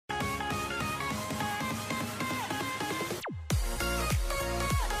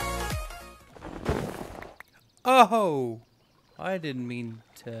Oh, I didn't mean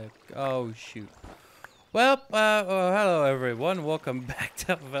to. Oh, shoot. Well, hello everyone. Welcome back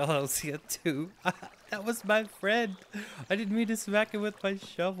to Valhelsia 2. That was my friend. I didn't mean to smack him with my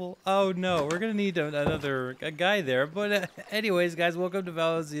shovel. Oh no, we're gonna need another guy there. But anyways, guys, welcome to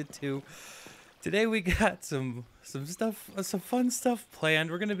Valhelsia 2. Today we got some stuff, some fun stuff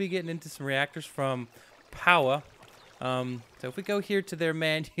planned. We're gonna be getting into some reactors from Powah. So if we go here to their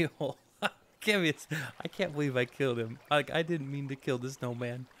manual, I can't believe I killed him. Like, I didn't mean to kill the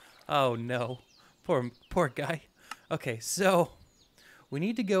snowman. Oh no. Poor guy. Okay, so we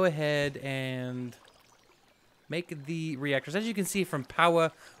need to go ahead and make the reactors. As you can see from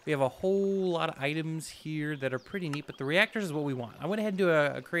Powah, we have a whole lot of items here that are pretty neat, but the reactors is what we want. I went ahead and do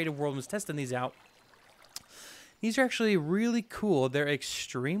a creative world and was testing these out. These are actually really cool. They're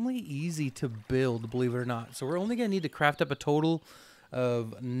extremely easy to build, believe it or not. So we're only going to need to craft up a total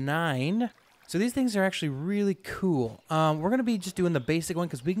of 9. So these things are actually really cool. We're going to be just doing the basic one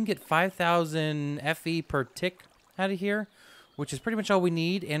because we can get 5,000 FE per tick out of here, which is pretty much all we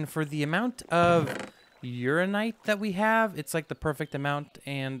need. And for the amount of uranite that we have, it's like the perfect amount.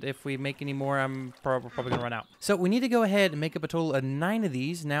 And if we make any more, we're probably going to run out. So we need to go ahead and make up a total of 9 of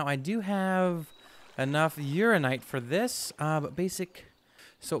these. Now, I do have enough uranite for this, but basic.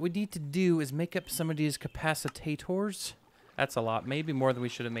 So what we need to do is make up some of these capacitors. That's a lot, maybe more than we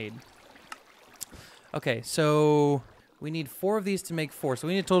should have made. Okay, so we need 4 of these to make 4. So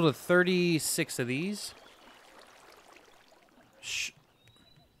we need a total of 36 of these.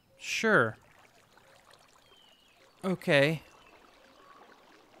 Sure. Okay.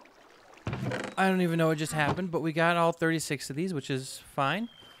 I don't even know what just happened, but we got all 36 of these, which is fine.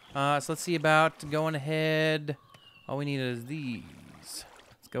 So let's see about going ahead. All we need is these.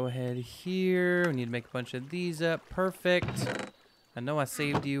 Let's go ahead here. We need to make a bunch of these up. Perfect. I know I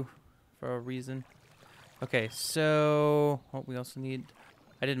saved you for a reason. Okay, so what we also need.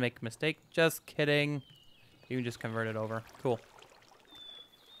 I didn't make a mistake. Just kidding. You can just convert it over. Cool.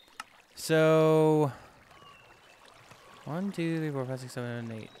 So 1, 2, 3, 4, 5, 6,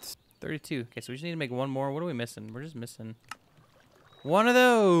 7, 8. 32. Okay, so we just need to make one more. What are we missing? We're just missing one of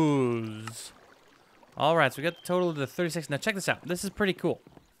those. All right, so we got the total of the 36. Now check this out. This is pretty cool.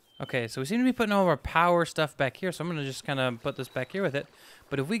 Okay, so we seem to be putting all of our power stuff back here, so I'm gonna just kind of put this back here with it.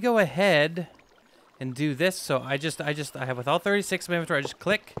 But if we go ahead and do this, so I have with all 36 in my inventory, I just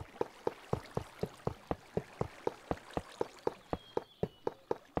click.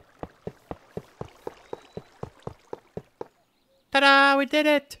 Ta-da! We did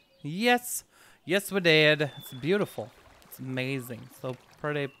it! Yes! Yes, we did. It's beautiful. It's amazing. So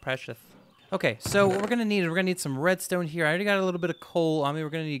pretty precious. Okay, so what we're gonna need some redstone here. I already got a little bit of coal on me.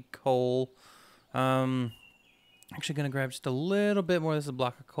 We're gonna need coal. Actually gonna grab just a little bit more. This is a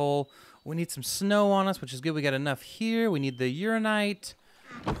block of coal. We need some snow on us, which is good. We got enough here. We need the uranite.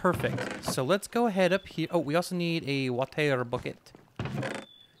 Perfect. So let's go ahead up here. Oh, we also need a water bucket.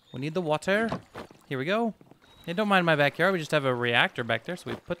 We need the water. Here we go. Hey, don't mind my backyard. We just have a reactor back there, so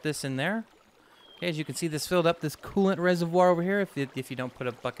we put this in there. Okay, as you can see, this filled up this coolant reservoir over here. If you don't put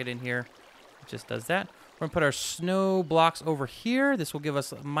a bucket in here, it just does that. We're gonna put our snow blocks over here. This will give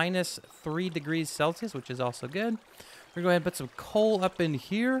us minus 3 degrees Celsius, which is also good. We're going to go ahead and put some coal up in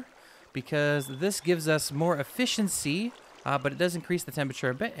here because this gives us more efficiency, but it does increase the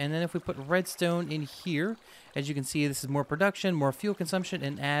temperature a bit. And then if we put redstone in here, as you can see, this is more production, more fuel consumption,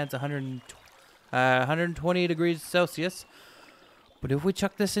 and adds 120 degrees Celsius. But if we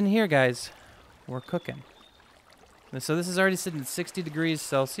chuck this in here, guys, we're cooking. And so this is already sitting at 60 degrees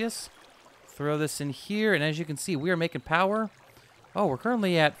Celsius. Throw this in here, and as you can see, we are making power. Oh, we're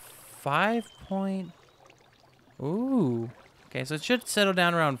currently at 5 point. Ooh. Okay, so it should settle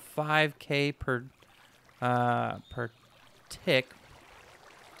down around 5K per tick.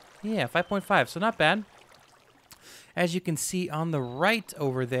 Yeah, 5.5. So not bad. As you can see on the right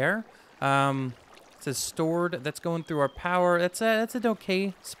over there, it says stored. That's going through our power. That's an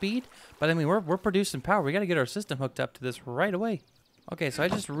okay speed, but I mean we're producing power. We got to get our system hooked up to this right away. Okay, so I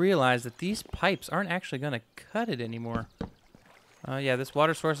just realized that these pipes aren't actually going to cut it anymore. Yeah, this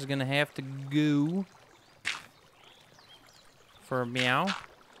water source is going to have to go for meow.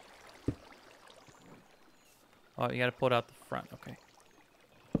 Oh, you got to pull it out the front. Okay.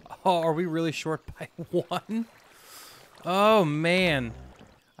 Oh, are we really short by 1? Oh, man.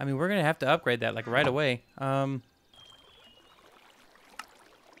 I mean, we're going to have to upgrade that, like, right away.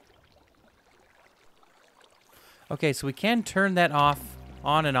 Okay, so we can turn that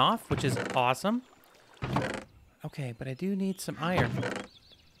on and off, which is awesome. Okay, but I do need some iron.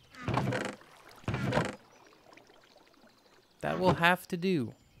 That will have to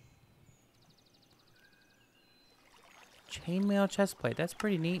do. chainmail chest plate. That's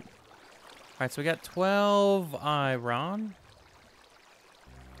pretty neat. Alright, so we got 12 iron.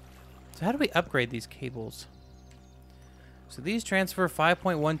 So how do we upgrade these cables? So these transfer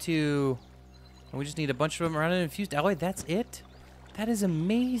 5.12, and we just need a bunch of them around an infused alloy. That's it? That is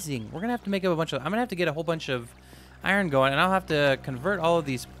amazing. We're gonna have to make up a bunch of, I'm gonna have to get a whole bunch of iron going, and I'll have to convert all of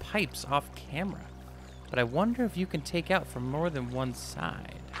these pipes off camera. But I wonder if you can take out from more than one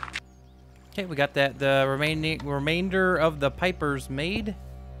side. Okay, we got that, the remainder of the pipers made.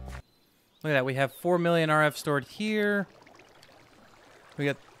 Look at that, we have 4 million RF stored here. We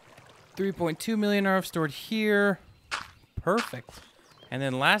got 3.2 million RF stored here. Perfect. And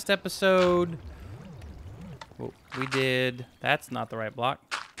then last episode, we did, that's not the right block.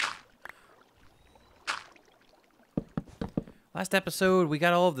 Last episode, we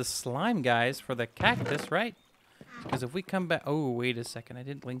got all of the slime guys for the cactus, right? Because if we come back, oh, wait a second, I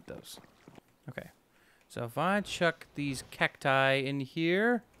didn't link those. Okay. So if I chuck these cacti in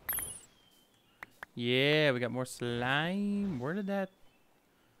here, yeah, we got more slime. Where did that?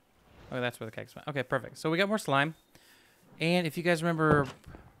 Oh, that's where the cactus went. Okay, perfect. So we got more slime. And if you guys remember,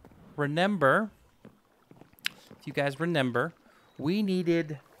 we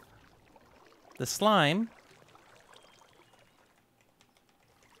needed the slime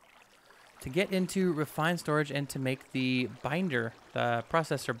to get into refined storage and to make the binder, the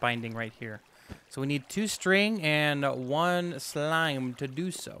processor binding right here. So we need 2 string and 1 slime to do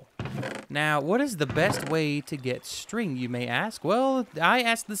so. Now, what is the best way to get string, you may ask? Well, I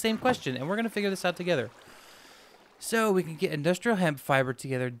asked the same question, and we're going to figure this out together. So we can get industrial hemp fiber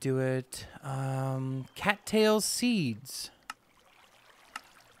together, do it. Cattail seeds.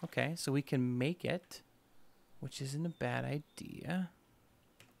 Okay, so we can make it, which isn't a bad idea.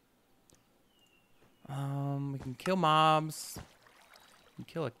 We can kill mobs. We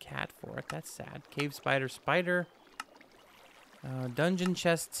can kill a cat for it. That's sad. Cave spider. Dungeon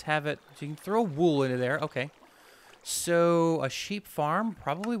chests have it. So you can throw wool into there. Okay. So a sheep farm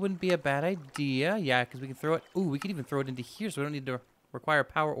probably wouldn't be a bad idea. Yeah, because we can throw it. Ooh, we could even throw it into here, so we don't need to require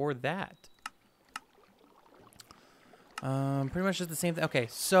power or that. Pretty much just the same thing. Okay,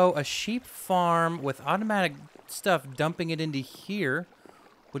 so a sheep farm with automatic stuff dumping it into here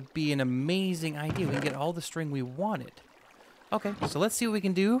would be an amazing idea. We can get all the string we wanted. Okay, so let's see what we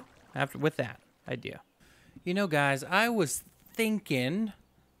can do with that idea. You know, guys, I was thinking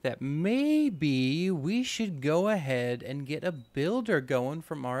that maybe we should go ahead and get a builder going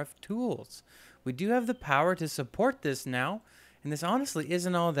from RF Tools. We do have the power to support this now, and this honestly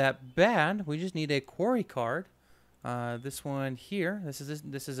isn't all that bad. We just need a quarry card. This one here, this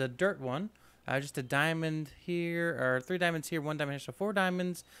is a dirt one. Just a diamond here, or 3 diamonds here, 1 diamond here, so 4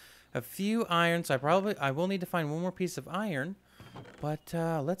 diamonds, a few iron. So I will need to find 1 more piece of iron, but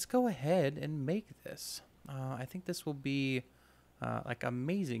let's go ahead and make this. I think this will be like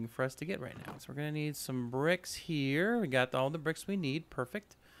amazing for us to get right now. So we're gonna need some bricks here. We got all the bricks we need.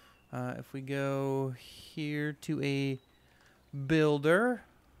 Perfect. If we go here to a builder,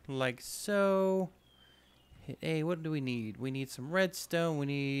 like so, hit A. What do we need? We need some redstone. We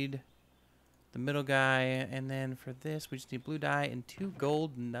need the middle guy, and then for this, we just need blue dye and 2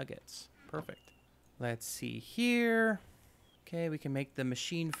 gold nuggets. Perfect. Let's see here. Okay, we can make the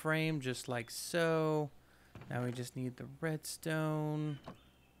machine frame just like so. Now we just need the redstone.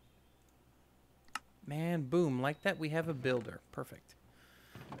 Man, boom, like that we have a builder. Perfect.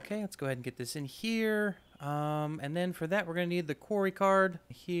 Okay, let's go ahead and get this in here. And then for that, we're going to need the quarry card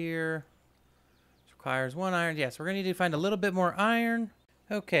here. This requires 1 iron. Yes, we're going to need to find a little bit more iron.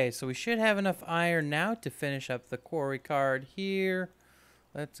 Okay, so we should have enough iron now to finish up the quarry card here.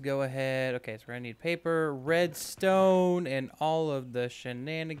 Let's go ahead. Okay, so we're going to need paper, redstone, and all of the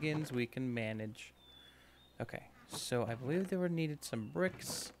shenanigans we can manage. Okay, so I believe there were needed some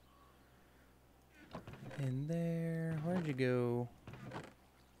bricks in there. Where'd you go?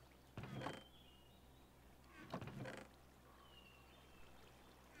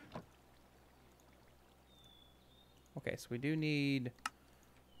 Okay, so we do need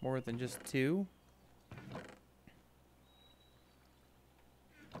more than just 2.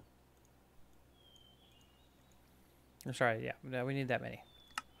 I'm sorry, yeah, we need that many.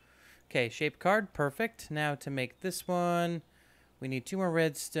 Okay, shape card, perfect. Now to make this one, we need 2 more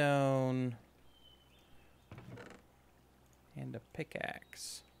redstone and a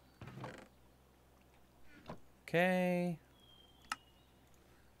pickaxe. Okay.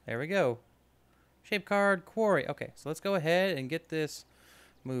 There we go. Shape card, quarry. Okay, so let's go ahead and get this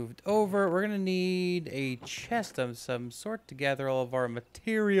moved over. We're going to need a chest of some sort to gather all of our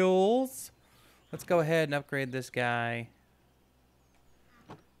materials. Let's go ahead and upgrade this guy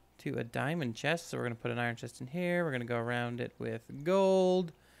to a diamond chest. So we're going to put an iron chest in here. We're going to go around it with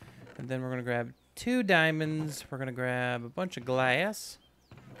gold. And then we're going to grab 2 diamonds. We're going to grab a bunch of glass.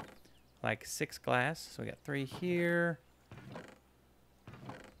 Like 6 glass. So we got 3 here.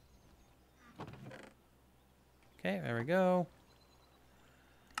 Okay, there we go.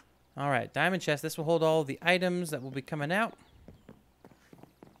 All right, diamond chest. This will hold all the items that will be coming out.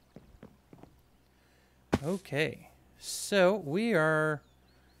 Okay, so we are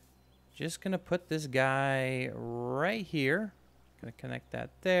just going to put this guy right here. Going to connect that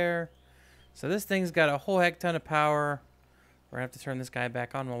there. So this thing's got a whole heck ton of power. We're going to have to turn this guy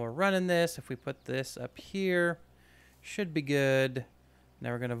back on while we're running this. If we put this up here, should be good. Now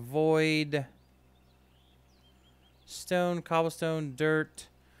we're going to void stone, cobblestone, dirt,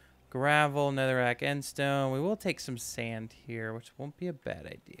 gravel, netherrack, and stone. We will take some sand here, which won't be a bad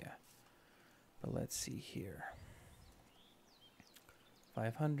idea. But let's see here.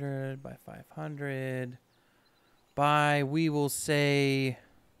 500 by 500 by, we will say,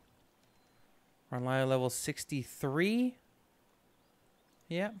 we're on level 63.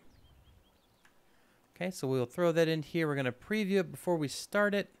 Yep. Okay, so we'll throw that in here. We're going to preview it before we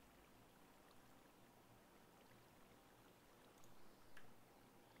start it.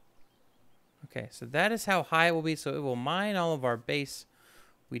 Okay, so that is how high it will be. So it will mine all of our base.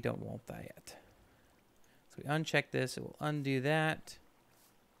 We don't want that yet. So we uncheck this. It will undo that.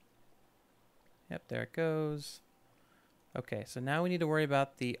 Yep, there it goes. Okay, so now we need to worry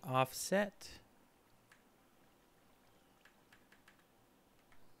about the offset.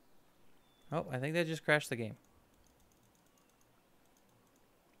 Oh, I think that just crashed the game.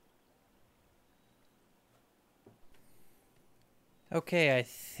 Okay, I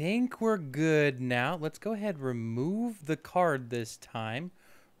think we're good now. Let's go ahead and remove the card this time.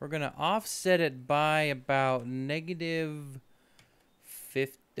 We're going to offset it by about negative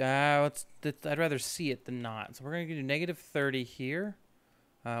 50. I'd rather see it than not. So we're going to do negative 30 here.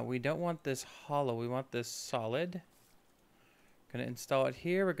 We don't want this hollow. We want this solid. Going to install it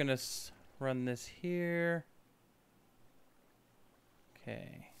here. We're going to run this here.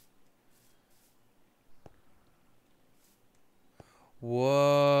 Okay.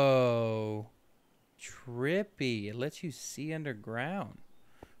 Whoa. Trippy. It lets you see underground.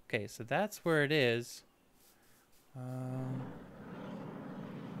 Okay, so that's where it is.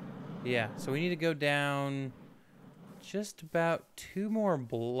 Yeah, so we need to go down just about 2 more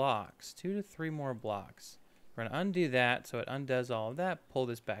blocks. 2 to 3 more blocks. We're going to undo that, so it undoes all of that. Pull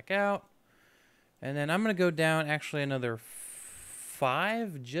this back out. And then I'm going to go down actually another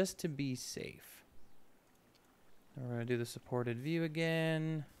 5 just to be safe. We're going to do the supported view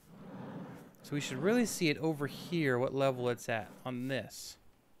again. So we should really see it over here, what level it's at on this.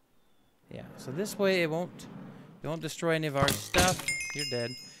 Yeah, so this way it won't destroy any of our stuff. You're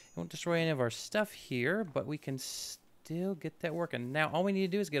dead. It won't destroy any of our stuff here, but we can still get that working. Now all we need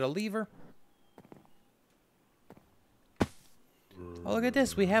to do is get a lever. Oh, look at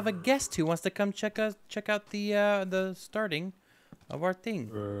this. We have a guest who wants to come check out the starting of our thing.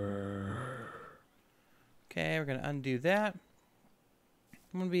 Okay, we're gonna undo that.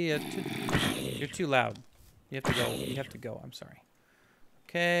 I'm gonna be you're too loud. You have to go. You have to go. I'm sorry.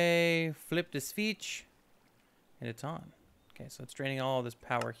 Okay, flip this speech, and it's on. Okay, so it's draining all of this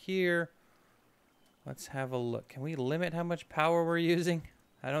power here. Let's have a look. Can we limit how much power we're using?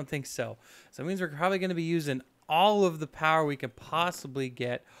 I don't think so. So it means we're probably gonna be using all of the power we could possibly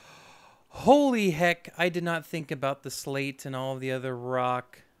get. Holy heck! I did not think about the slate and all of the other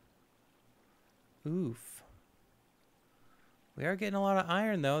rock. Oof. We are getting a lot of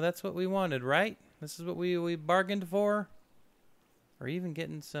iron, though. That's what we wanted, right? This is what we bargained for. Or even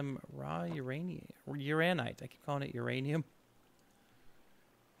getting some raw uranium. Uranite. I keep calling it uranium.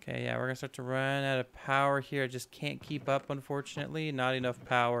 Okay, yeah, we're going to start to run out of power here. I just can't keep up, unfortunately. Not enough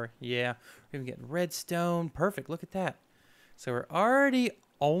power. Yeah, we're even getting redstone. Perfect. Look at that. So we're already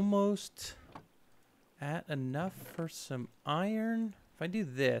almost at enough for some iron. If I do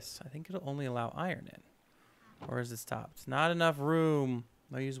this, I think it'll only allow iron in. Or is this top? It's not enough room.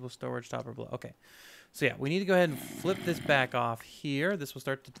 No usable storage top or below. Okay. So yeah, we need to go ahead and flip this back off here. This will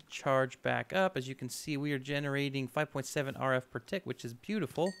start to charge back up. As you can see, we are generating 5.7 RF per tick, which is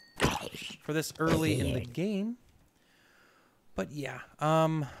beautiful for this early in the game. But yeah,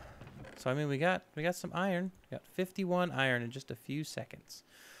 so I mean, we got some iron. We got 51 iron in just a few seconds.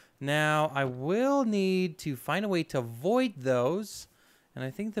 Now, I will need to find a way to void those. And I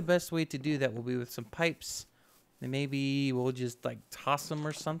think the best way to do that will be with some pipes. And maybe we'll just like toss them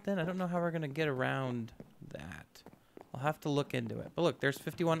or something. I don't know how we're going to get around that. I'll have to look into it. But look, there's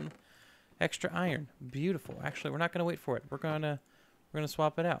 51 extra iron. Beautiful. Actually, we're not going to wait for it. We're going to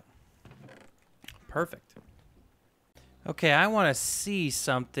swap it out. Perfect. Okay, I want to see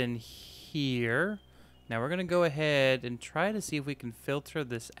something here. Now we're going to go ahead and try to see if we can filter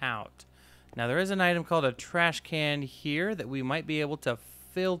this out. Now there is an item called a trash can here that we might be able to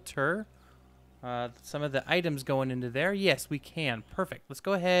filter some of the items going into there. Yes, we can. Perfect. Let's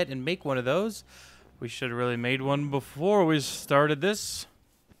go ahead and make one of those. We should have really made one before we started this.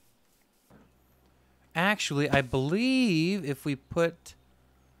 Actually, I believe if we put...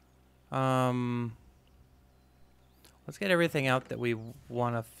 let's get everything out that we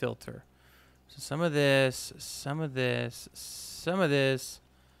want to filter. So some of this, some of this, some of this,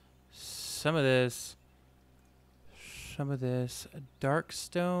 some of this, some of this, dark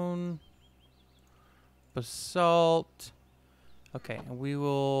stone, basalt. Okay, and we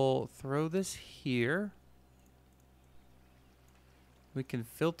will throw this here. We can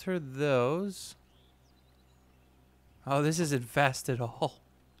filter those. Oh, this isn't fast at all.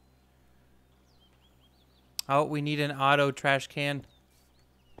 Oh, we need an auto trash can.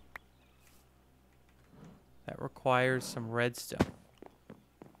 That requires some redstone.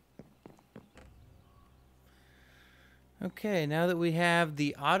 Okay, now that we have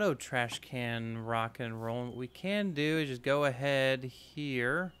the auto trash can rocking and rolling, what we can do is just go ahead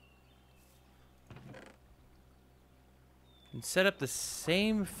here and set up the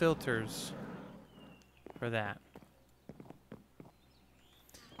same filters for that.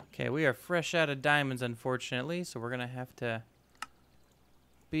 Okay, we are fresh out of diamonds, unfortunately, so we're going to have to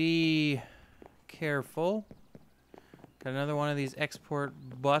be careful. Got another one of these export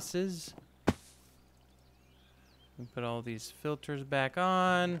buses. We put all these filters back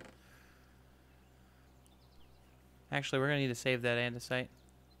on. Actually, we're going to need to save that andesite.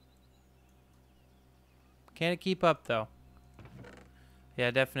 Can it keep up, though?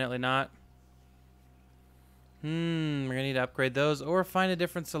 Yeah, definitely not. We're going to need to upgrade those or find a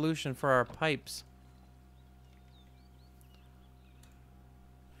different solution for our pipes.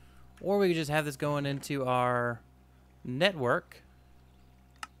 Or we could just have this going into our network.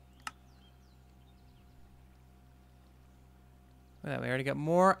 Look at that, we already got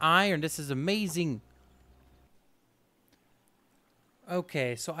more iron. This is amazing.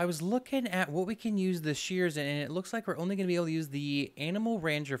 Okay, so I was looking at what we can use the shears in, and it looks like we're only going to be able to use the Animal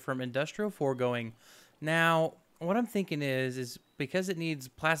Ranger from Industrial Foregoing. Now, what I'm thinking is because it needs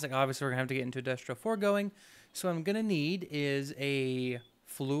plastic, obviously we're going to have to get into Industrial Foregoing. So what I'm going to need is a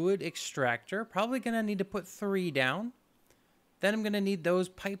fluid extractor. Probably going to need to put 3 down. Then I'm going to need those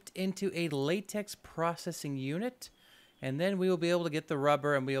piped into a latex processing unit. And then we will be able to get the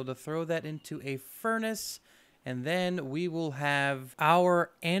rubber and be able to throw that into a furnace. And then we will have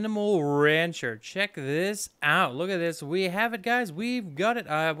our Animal Rancher. Check this out. Look at this. We have it, guys. We've got it.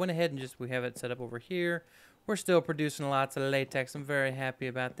 I went ahead and we have it set up over here. We're still producing lots of latex. I'm very happy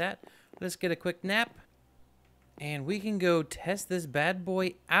about that. Let's get a quick nap. And we can go test this bad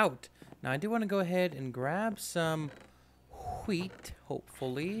boy out. Now, I do want to go ahead and grab some wheat,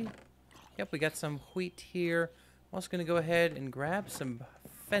 hopefully. Yep, we got some wheat here. I'm also going to go ahead and grab some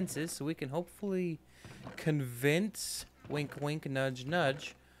fences so we can hopefully convince, wink, wink, nudge,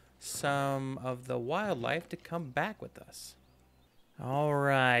 nudge, some of the wildlife to come back with us. All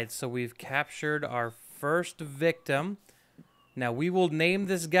right, so we've captured our first victim. Now, we will name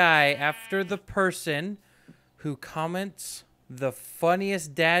this guy after the person who comments the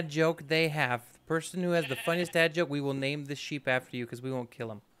funniest dad joke they have. The person who has the funniest dad joke, we will name the sheep after you because we won't kill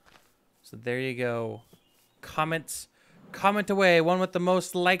him. So there you go. Comment away. One with the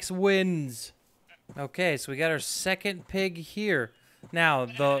most likes wins. Okay, so we got our second pig here. Now,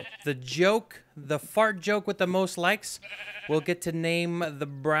 the joke, the fart joke with the most likes, we'll get to name the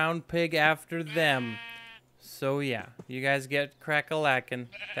brown pig after them. So yeah, you guys get crack-a-lackin'.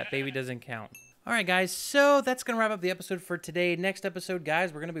 That baby doesn't count. All right, guys, so that's going to wrap up the episode for today. Next episode,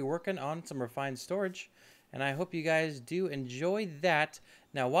 guys, we're going to be working on some refined storage, and I hope you guys do enjoy that.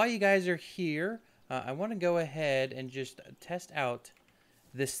 Now, while you guys are here, I want to go ahead and just test out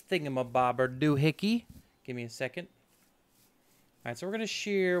this thingamabobber doohickey. Give me a second. All right, so we're going to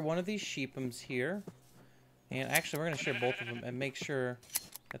shear one of these sheepums here. And actually, we're going to shear both of them and make sure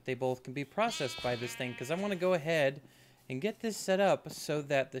that they both can be processed by this thing. Because I want to go ahead and get this set up so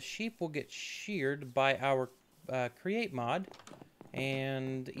that the sheep will get sheared by our create mod.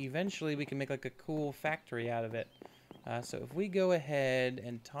 And eventually, we can make like a cool factory out of it. So if we go ahead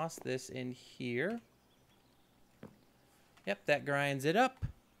and toss this in here. Yep, that grinds it up.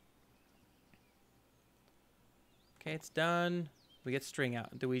 Okay, it's done. We get string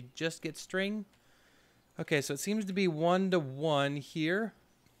out. Do we just get string? Okay, so it seems to be 1-to-1 here.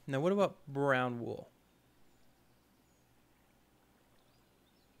 Now, what about brown wool?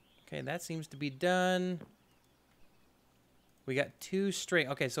 Okay, that seems to be done. We got 2 string.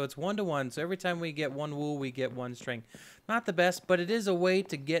 Okay, so it's 1 to 1. So every time we get 1 wool, we get 1 string. Not the best, but it is a way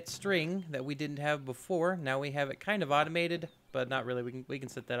to get string that we didn't have before. Now we have it kind of automated, but not really. We can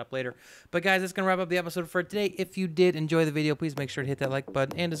set that up later. But guys, that's going to wrap up the episode for today. If you did enjoy the video, please make sure to hit that like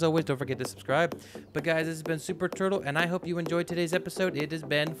button. And as always, don't forget to subscribe. But guys, this has been Superturtle, and I hope you enjoyed today's episode. It has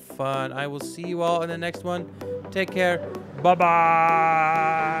been fun. I will see you all in the next one. Take care.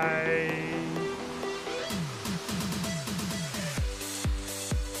 Bye-bye.